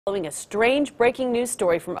Following a strange breaking news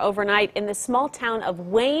story from overnight in the small town of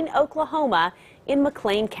Wayne, Oklahoma in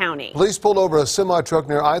McLean County. Police pulled over a semi-truck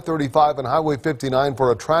near I-35 and Highway 59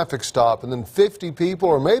 for a traffic stop, and then 50 people,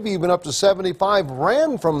 or maybe even up to 75,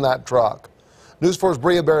 ran from that truck. News 4's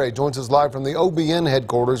Bria Berry joins us live from the OBN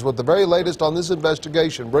headquarters with the very latest on this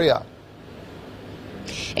investigation. Bria.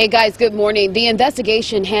 Hey guys, good morning. The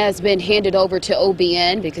investigation has been handed over to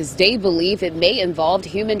OBN because they believe it may involve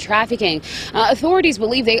human trafficking. Authorities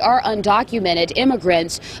believe they are undocumented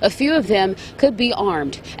immigrants. A few of them could be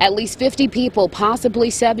armed. At least 50 people, possibly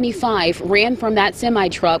 75, ran from that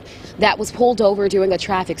semi-truck that was pulled over during a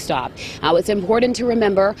traffic stop. It's important to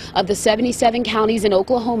remember, of the 77 counties in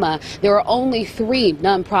Oklahoma, there are only 3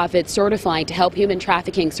 nonprofits certified to help human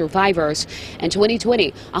trafficking survivors. In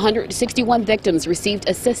 2020, 161 victims received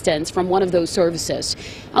assistance from one of those services.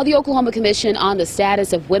 Now, the Oklahoma Commission on the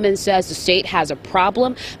Status of Women says the state has a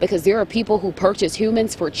problem because there are people who purchase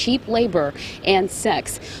humans for cheap labor and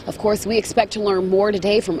sex. Of course, we expect to learn more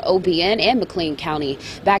today from OBN and McLean County.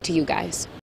 Back to you guys.